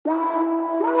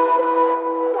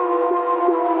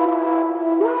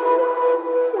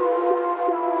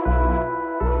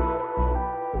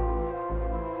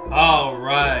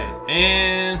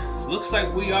looks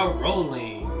like we are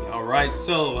rolling. All right,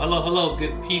 so hello,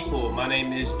 good people. My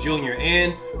name is Junior,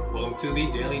 and welcome to the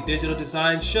Daily Digital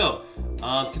Design Show.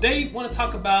 Today, I want to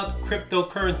talk about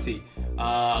cryptocurrency.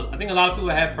 I think a lot of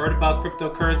people have heard about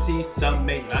cryptocurrency. Some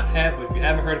may not have, but if you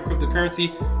haven't heard of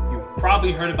cryptocurrency, you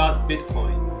probably heard about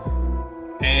Bitcoin.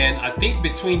 And I think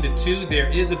between the two, there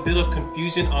is a bit of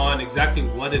confusion on exactly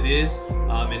what it is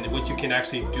and what you can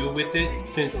actually do with it,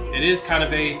 since it is kind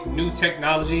of a new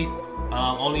technology,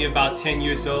 only about 10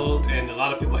 years old, and a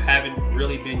lot of people haven't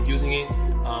really been using it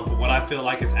for what I feel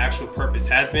like its actual purpose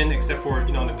has been, except for,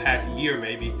 in the past year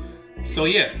maybe. So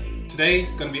yeah, today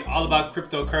is going to be all about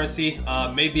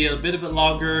cryptocurrency. Maybe a bit of a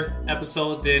longer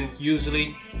episode than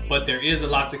usually, but there is a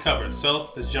lot to cover. So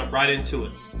let's jump right into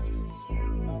it.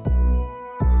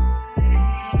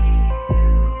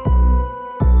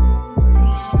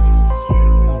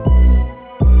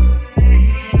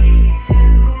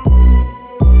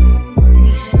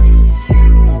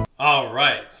 All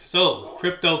right, so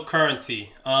cryptocurrency.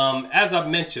 As I've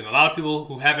mentioned, a lot of people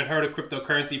who haven't heard of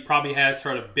cryptocurrency probably has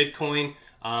heard of Bitcoin.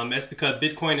 That's because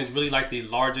Bitcoin is really like the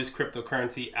largest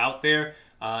cryptocurrency out there.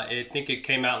 I think it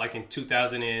came out like in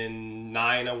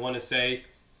 2009, I want to say.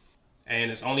 And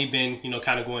it's only been,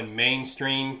 kind of going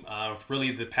mainstream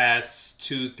really the past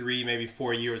 2, 3, maybe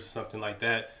 4 years or something like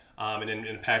that. And then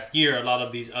in the past year, a lot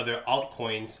of these other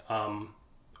altcoins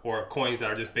or coins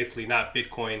that are just basically not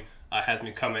Bitcoin has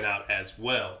been coming out as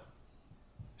well.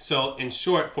 So in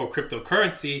short, for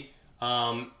cryptocurrency,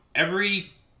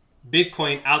 every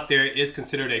Bitcoin out there is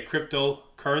considered a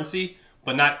cryptocurrency,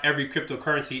 but not every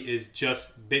cryptocurrency is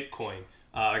just Bitcoin.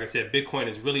 Like I said, Bitcoin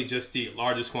is really just the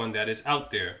largest one that is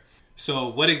out there. So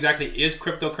what exactly is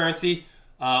cryptocurrency?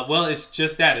 Well, it's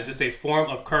just that. It's just a form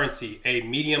of currency, a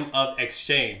medium of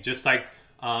exchange. Just like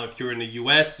if you're in the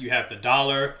US, you have the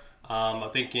dollar. I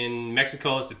think in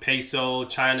Mexico it's the peso,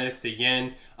 China it's the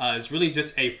yen. It's really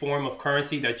just a form of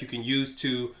currency that you can use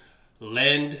to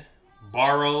lend,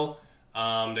 borrow,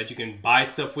 that you can buy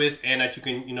stuff with, and that you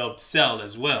can, sell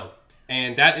as well.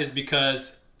 And that is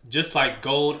because just like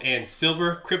gold and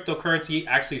silver, cryptocurrency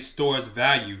actually stores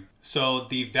value. So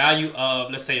the value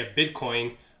of, let's say, a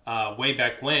Bitcoin way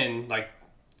back when, like,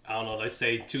 I don't know, let's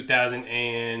say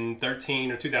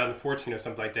 2013 or 2014 or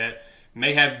something like that,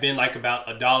 may have been like about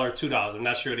 $1, $2. I'm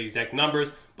not sure the exact numbers,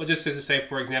 but just to say,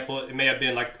 for example, it may have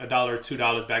been like $1,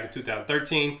 $2 back in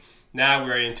 2013. Now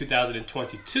we're in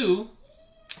 2022,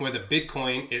 where the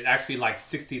Bitcoin is actually like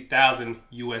 60,000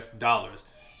 US dollars.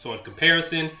 So in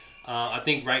comparison, I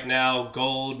think right now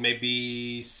gold may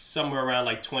be somewhere around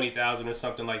like 20,000 or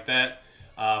something like that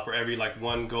for every like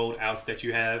 1 gold ounce that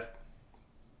you have.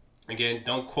 Again,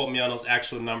 don't quote me on those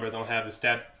actual numbers. I don't have the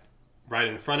stat right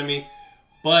in front of me,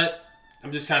 but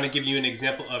I'm just kind of giving you an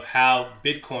example of how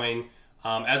Bitcoin,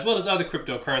 as well as other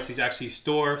cryptocurrencies, actually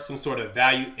store some sort of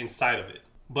value inside of it.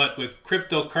 But with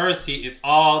cryptocurrency, it's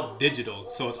all digital.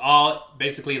 So it's all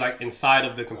basically like inside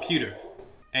of the computer.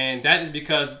 And that is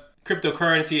because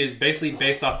cryptocurrency is basically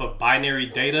based off of binary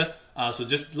data. So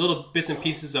just little bits and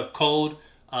pieces of code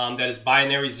that is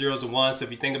binary, zeros and ones. So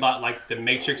if you think about like the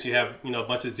matrix, you have, a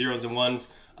bunch of zeros and ones,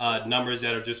 numbers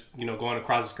that are just, going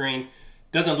across the screen.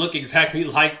 Doesn't look exactly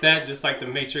like that, just like the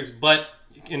matrix, but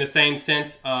in the same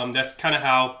sense, that's kind of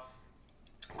how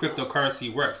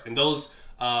cryptocurrency works. And those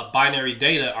binary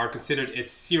data are considered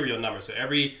its serial number. So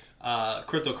every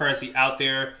cryptocurrency out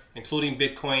there, including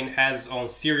Bitcoin, has its own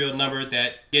serial number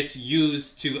that gets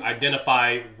used to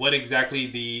identify what exactly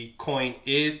the coin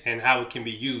is and how it can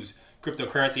be used.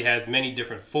 Cryptocurrency has many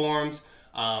different forms.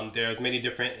 There's many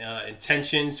different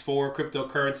intentions for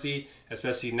cryptocurrency,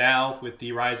 especially now with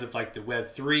the rise of like the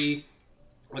Web3,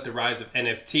 with the rise of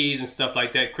NFTs and stuff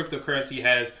like that. Cryptocurrency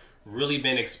has really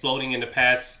been exploding in the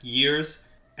past years.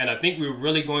 And I think we're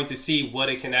really going to see what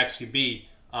it can actually be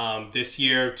this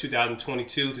year,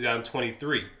 2022,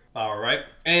 2023. All right.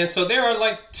 And so there are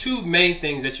like 2 main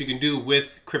things that you can do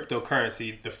with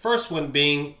cryptocurrency. The first one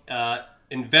being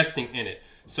investing in it.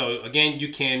 So again, you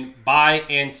can buy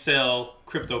and sell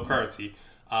cryptocurrency.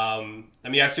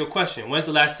 Let me ask you a question. When's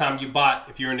the last time you bought,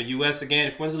 if you're in the US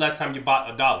again, when's the last time you bought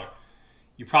 $1?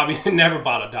 You probably never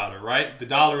bought $1, right? The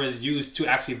dollar is used to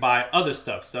actually buy other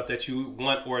stuff that you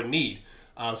want or need.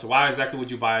 So why exactly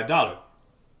would you buy $1?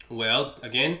 Well,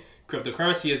 again,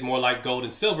 cryptocurrency is more like gold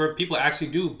and silver. People actually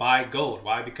do buy gold.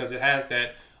 Why? Because it has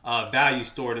that value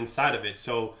stored inside of it.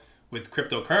 So with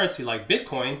cryptocurrency like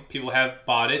Bitcoin, people have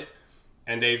bought it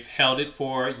and they've held it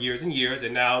for years and years.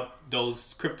 And now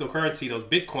those cryptocurrency, those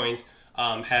Bitcoins,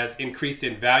 has increased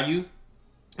in value.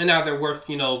 And now they're worth,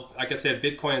 like I said,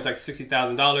 Bitcoin is like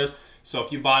 $60,000. So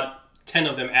if you bought 10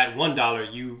 of them at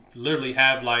 $1, you literally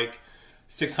have like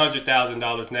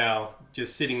 $600,000 now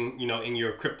just sitting, in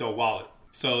your crypto wallet.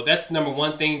 So that's number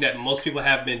one thing that most people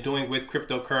have been doing with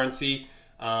cryptocurrency,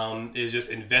 is just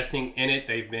investing in it.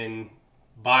 They've been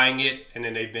buying it and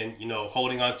then they've been,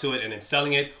 holding on to it and then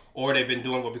selling it, or they've been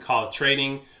doing what we call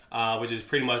trading, which is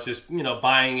pretty much just,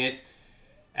 buying it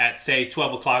at say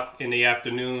 12 o'clock in the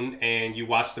afternoon, and you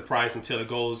watch the price until it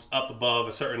goes up above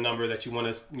a certain number that you want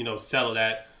to, sell it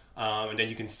at. And then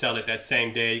you can sell it that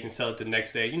same day. You can sell it the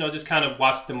next day. Just kind of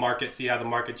watch the market, see how the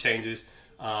market changes,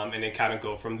 and then kind of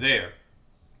go from there.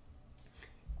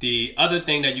 The other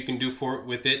thing that you can do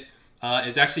with it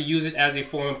is actually use it as a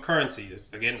form of currency.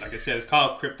 Again, like I said, it's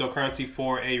called cryptocurrency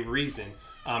for a reason.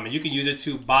 And you can use it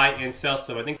to buy and sell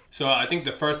stuff. I think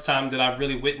the first time that I've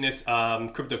really witnessed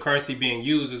cryptocurrency being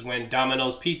used is when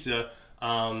Domino's Pizza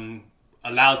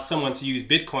allowed someone to use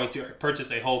Bitcoin to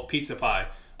purchase a whole pizza pie.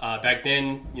 Back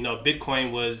then,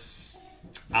 Bitcoin was,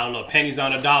 I don't know, pennies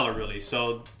on a dollar really.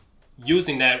 So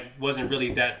using that wasn't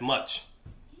really that much.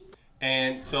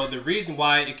 And so the reason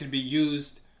why it could be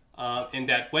used in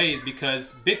that way is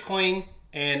because Bitcoin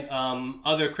and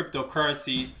other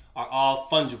cryptocurrencies are all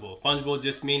fungible. Fungible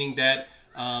just meaning that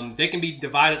they can be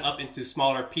divided up into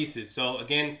smaller pieces. So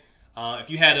again,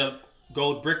 if you had a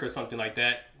gold brick or something like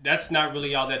that, that's not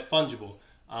really all that fungible.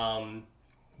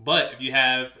 But if you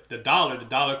have the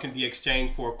dollar can be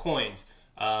exchanged for coins.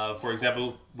 For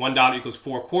example, $1 equals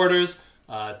 4 quarters,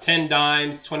 10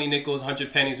 dimes, 20 nickels,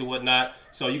 100 pennies or whatnot.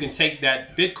 So you can take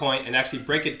that Bitcoin and actually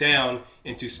break it down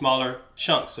into smaller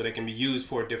chunks so they can be used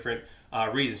for different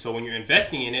reasons. So when you're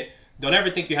investing in it, don't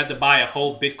ever think you have to buy a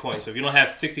whole Bitcoin. So if you don't have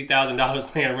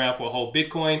 $60,000 laying around for a whole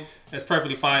Bitcoin, that's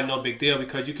perfectly fine, no big deal,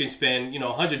 because you can spend,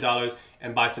 $100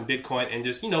 and buy some Bitcoin and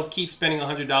just, keep spending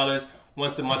 $100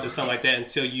 once a month or something like that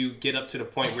until you get up to the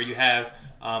point where you have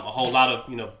a whole lot of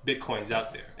Bitcoins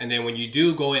out there. And then when you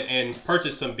do go in and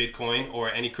purchase some Bitcoin or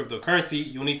any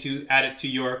cryptocurrency, you'll need to add it to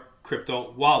your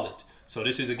crypto wallet. So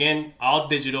this is again all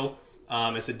digital.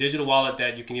 It's a digital wallet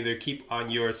that you can either keep on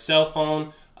your cell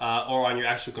phone or on your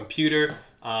actual computer.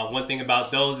 One thing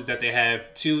about those is that they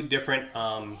have 2 different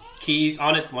keys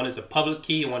on it. One is a public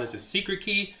key and one is a secret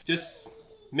key. Just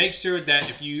make sure that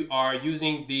if you are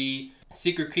using the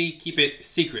secret key, keep it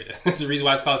secret. That's the reason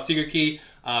why it's called secret key,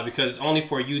 because it's only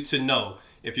for you to know.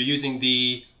 If you're using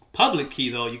the public key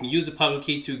though, you can use the public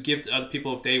key to give to other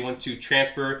people if they want to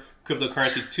transfer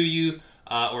cryptocurrency to you,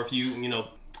 or if you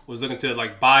was looking to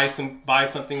like buy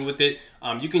something with it,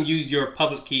 you can use your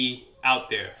public key out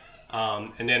there.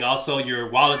 And then also your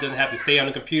wallet doesn't have to stay on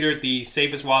the computer. The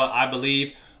safest wallet, I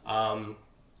believe, are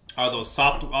those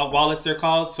soft wallets they're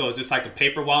called. So it's just like a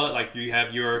paper wallet, like you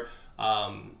have your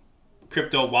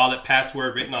crypto wallet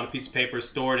password written on a piece of paper,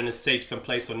 stored in a safe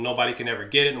someplace so nobody can ever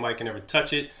get it, nobody can ever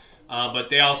touch it. But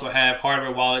they also have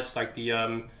hardware wallets like the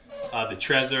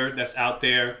Trezor that's out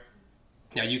there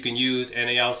that you can use, and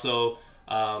they also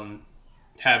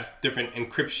have different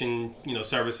encryption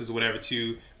services or whatever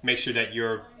to make sure that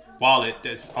your wallet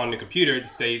that's on the computer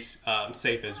stays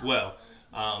safe as well.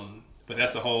 But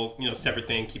that's a whole separate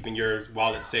thing, keeping your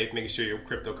wallet safe, making sure your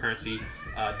cryptocurrency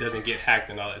doesn't get hacked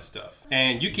and all that stuff.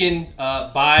 And you can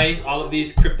buy all of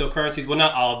these cryptocurrencies, well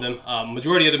not all of them,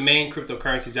 majority of the main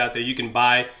cryptocurrencies out there you can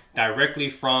buy directly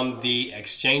from the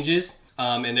exchanges.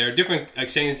 And there are different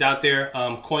exchanges out there,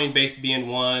 Coinbase being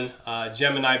one,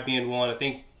 Gemini being one, I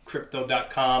think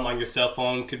crypto.com on your cell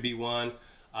phone could be one.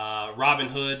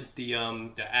 Robinhood, the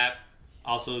app,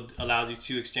 also allows you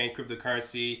to exchange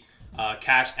cryptocurrency.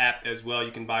 Cash App as well,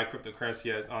 you can buy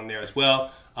cryptocurrency on there as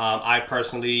well. I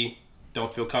personally don't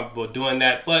feel comfortable doing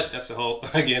that, but that's a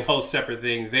whole separate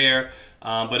thing there.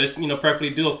 But it's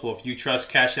perfectly doable. If you trust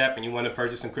Cash App and you want to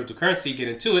purchase some cryptocurrency, get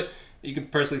into it, you can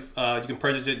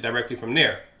purchase it directly from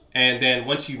there. And then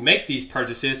once you make these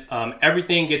purchases,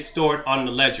 everything gets stored on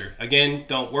the ledger. Again,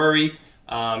 don't worry,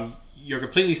 you're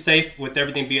completely safe with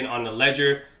everything being on the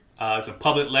ledger. It's a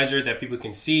public ledger that people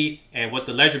can see, and what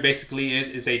the ledger basically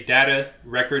is a data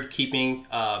record keeping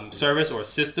service or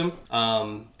system,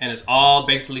 and it's all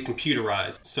basically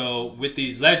computerized. So with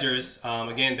these ledgers,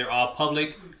 again, they're all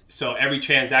public, so every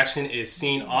transaction is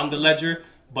seen on the ledger,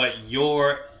 but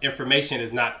your information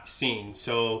is not seen.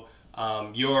 So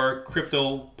your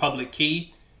crypto public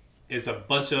key is a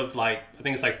bunch of I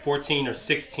think it's like 14 or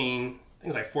 16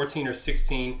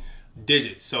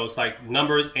 digits. So it's like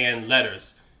numbers and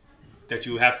letters that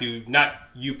you have to, not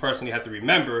you personally have to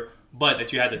remember, but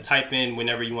that you have to type in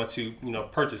whenever you want to,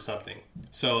 purchase something.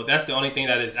 So that's the only thing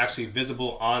that is actually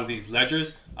visible on these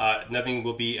ledgers. Nothing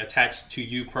will be attached to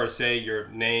you per se, your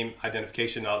name,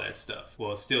 identification, all that stuff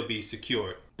will still be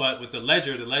secured. But with the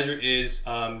ledger is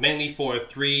mainly for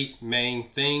 3 main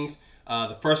things.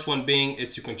 The first one being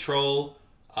is to control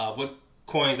what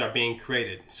coins are being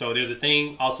created. So there's a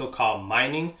thing also called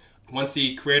mining. Once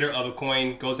the creator of a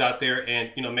coin goes out there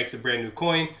and makes a brand new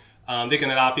coin, they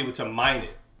can allow people to mine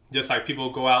it. Just like people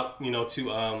go out,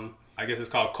 to I guess it's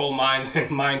called coal mines and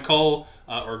mine coal,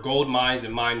 or gold mines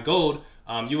and mine gold.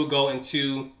 You will go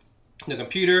into the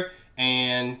computer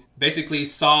and basically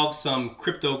solve some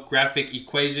cryptographic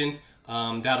equation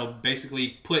that'll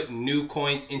basically put new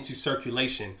coins into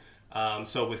circulation.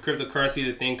 So with cryptocurrency,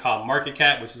 the thing called market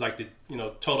cap, which is like the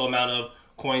total amount of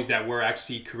coins that were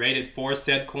actually created for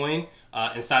said coin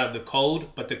inside of the code,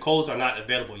 but the codes are not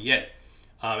available yet.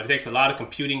 It takes a lot of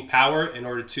computing power in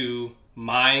order to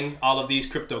mine all of these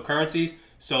cryptocurrencies.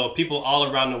 So people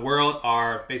all around the world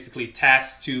are basically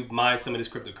tasked to mine some of this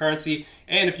cryptocurrency.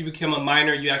 And if you become a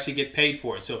miner, you actually get paid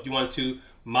for it. So if you want to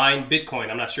mine Bitcoin,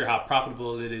 I'm not sure how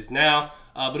profitable it is now,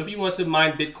 but if you want to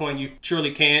mine Bitcoin, you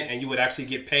surely can, and you would actually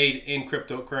get paid in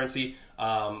cryptocurrency.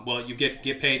 Well, you get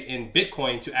paid in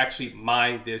Bitcoin to actually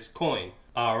mine this coin.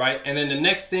 All right, and then the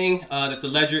next thing that the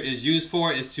ledger is used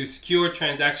for is to secure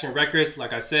transaction records.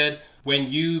 Like I said,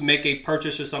 when you make a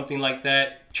purchase or something like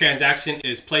that, transaction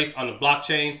is placed on the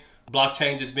blockchain.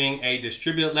 Blockchain just being a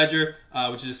distributed ledger,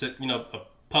 which is a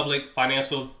public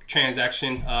financial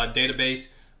transaction database.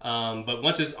 But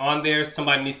once it's on there,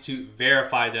 somebody needs to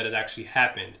verify that it actually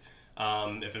happened.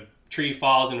 If a tree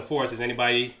falls in the forest, is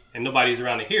anybody and nobody's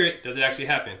around to hear it, does it actually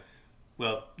happen?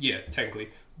 Well, yeah, technically.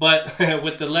 But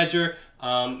with the ledger,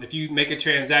 if you make a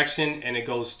transaction and it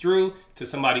goes through to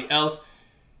somebody else,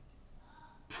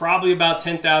 probably about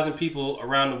 10,000 people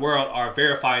around the world are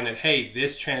verifying that, hey,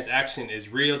 this transaction is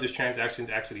real, this transaction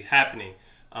is actually happening.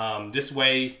 This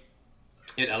way,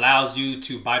 it allows you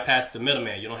to bypass the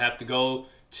middleman. You don't have to go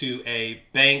to a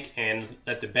bank and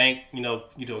let the bank,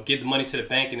 give the money to the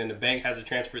bank, and then the bank has to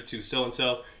transfer it to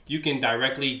so-and-so. You can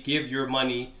directly give your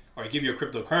money or give your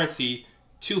cryptocurrency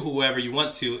to whoever you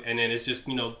want to, and then it's just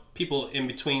people in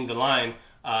between the line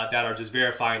that are just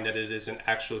verifying that it is an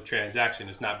actual transaction.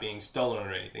 It's not being stolen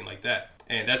or anything like that.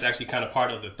 And that's actually kind of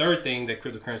part of the third thing that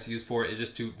cryptocurrency is used for, is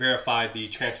just to verify the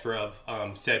transfer of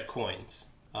said coins.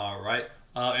 All right,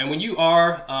 and when you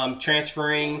are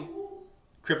transferring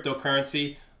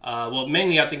cryptocurrency, well,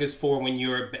 mainly I think it's for when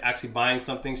you're actually buying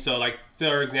something. So like,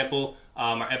 for example,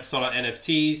 our episode on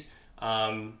NFTs,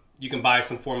 you can buy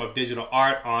some form of digital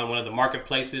art on one of the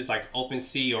marketplaces like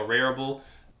OpenSea or Rarible.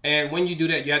 And when you do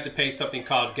that, you have to pay something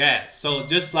called gas. So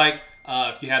just like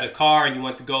if you had a car and you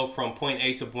want to go from point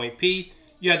A to point P,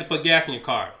 you have to put gas in your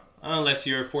car. Unless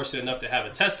you're fortunate enough to have a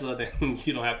Tesla, then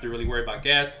you don't have to really worry about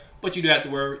gas. But you do have to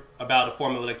worry about a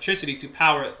form of electricity to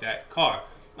power that car.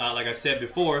 Like I said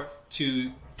before,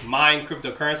 to mine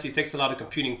cryptocurrency, it takes a lot of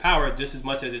computing power, just as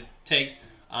much as it takes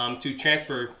to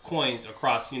transfer coins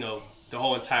across, the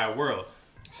whole entire world.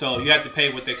 So you have to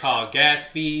pay what they call gas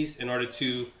fees in order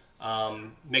to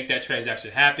make that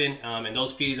transaction happen. And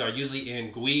those fees are usually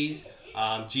in GWEIs,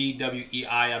 GWEI,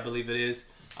 I believe it is.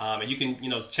 And you can,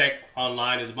 check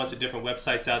online. There's a bunch of different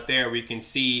websites out there where you can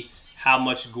see how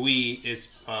much GWEI is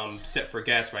set for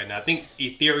gas right now. I think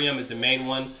Ethereum is the main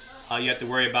one you have to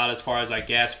worry about as far as like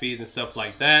gas fees and stuff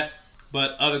like that.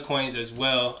 But other coins as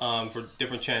well for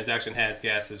different transaction has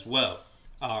gas as well.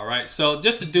 All right, so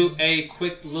just to do a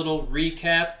quick little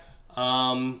recap,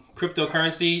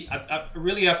 cryptocurrency,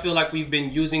 I feel like we've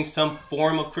been using some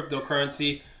form of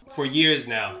cryptocurrency for years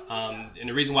now. And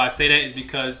the reason why I say that is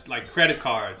because like credit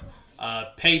cards,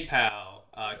 PayPal,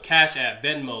 Cash App,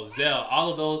 Venmo, Zelle, all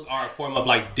of those are a form of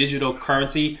like digital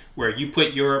currency where you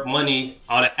put your money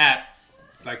on an app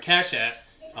like Cash App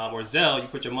or Zelle. You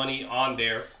put your money on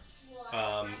there,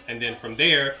 and then from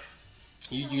there,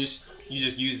 you just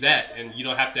use that, and you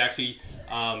don't have to actually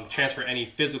transfer any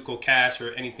physical cash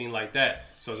or anything like that.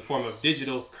 So it's a form of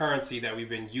digital currency that we've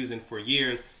been using for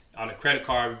years. On a credit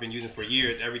card, we've been using for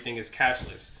years. Everything is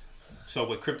cashless. So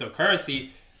with cryptocurrency,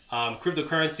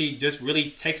 cryptocurrency just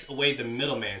really takes away the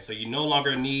middleman. So you no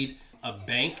longer need a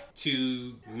bank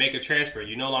to make a transfer.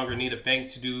 You no longer need a bank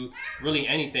to do really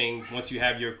anything once you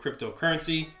have your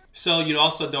cryptocurrency. So you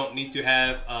also don't need to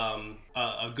have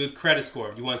a good credit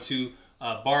score. If you want to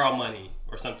borrow money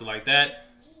or something like that,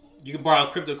 you can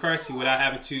borrow cryptocurrency without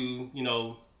having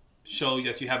to, show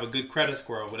that you have a good credit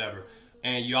score or whatever.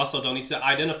 And you also don't need to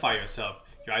identify yourself.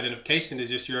 Your identification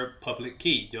is just your public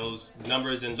key. Those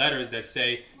numbers and letters that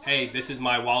say, hey, this is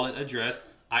my wallet address.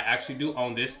 I actually do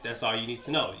own this. That's all you need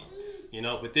to know.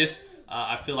 With this,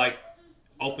 I feel like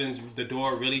opens the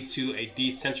door really to a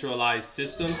decentralized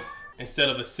system instead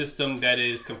of a system that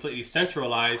is completely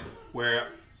centralized where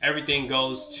everything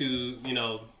goes to,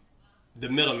 the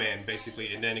middleman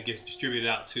basically, and then it gets distributed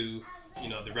out to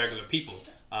the regular people,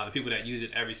 the people that use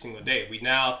it every single day. We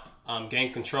now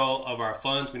gain control of our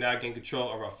funds. We now gain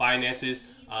control of our finances.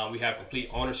 We have complete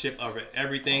ownership over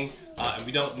everything, and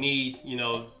we don't need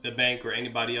the bank or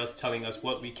anybody else telling us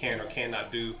what we can or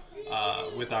cannot do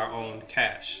with our own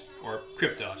cash, or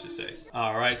crypto, I should say.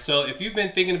 All right, so if you've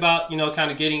been thinking about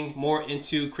kind of getting more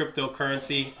into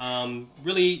cryptocurrency,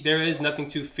 really there is nothing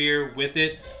to fear with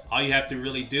it. All you have to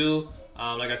really do,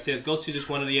 like I said, is go to just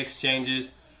one of the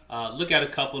exchanges. Look at a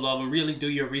couple of them, really do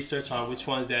your research on which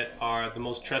ones that are the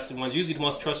most trusted ones. Usually the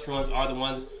most trusted ones are the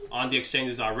ones on the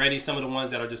exchanges already. Some of the ones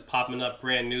that are just popping up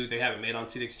brand new, they haven't made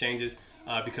onto the exchanges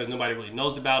because nobody really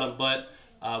knows about them. But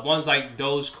ones like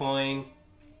Dogecoin,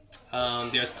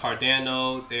 there's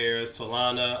Cardano, there's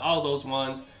Solana, all those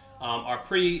ones are a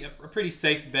pretty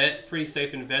safe bet, pretty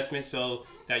safe investment, so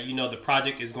that the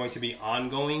project is going to be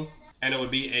ongoing. And it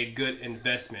would be a good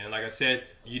investment. And like I said,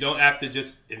 you don't have to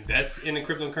just invest in the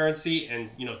cryptocurrency and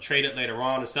trade it later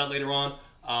on or sell it later on.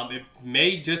 It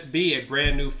may just be a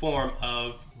brand new form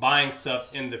of buying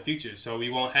stuff in the future. So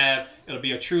we won't have, it'll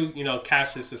be a true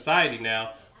cashless society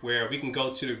now, where we can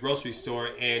go to the grocery store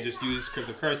and just use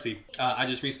cryptocurrency. I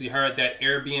just recently heard that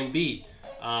Airbnb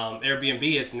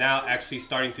is now actually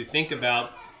starting to think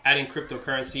about adding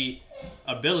cryptocurrency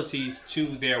abilities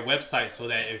to their website, so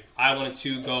that if I wanted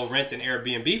to go rent an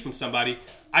Airbnb from somebody,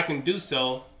 I can do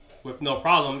so with no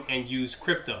problem and use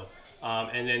crypto.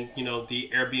 And then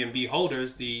the Airbnb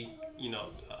holders, the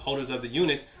holders of the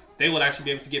units, they will actually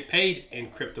be able to get paid in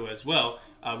crypto as well,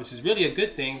 which is really a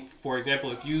good thing. For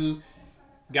example, if you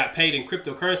got paid in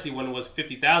cryptocurrency when it was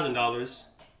 $50,000,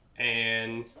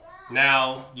 and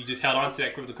now you just held on to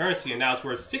that cryptocurrency and now it's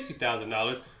worth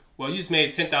 $60,000. Well, you just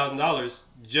made $10,000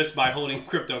 just by holding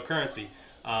cryptocurrency.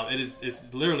 It's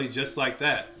literally just like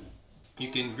that. You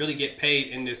can really get paid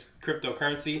in this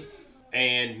cryptocurrency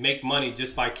and make money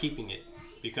just by keeping it,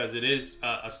 because it is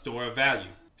a store of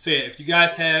value. So yeah, if you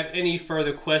guys have any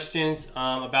further questions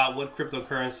about what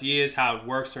cryptocurrency is, how it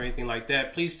works, or anything like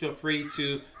that, please feel free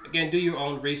to, again, do your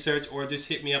own research, or just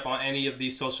hit me up on any of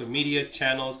these social media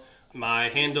channels. My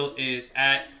handle is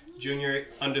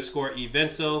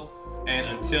 @junior_Ivenso. And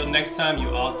until next time, you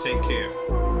all take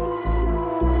care.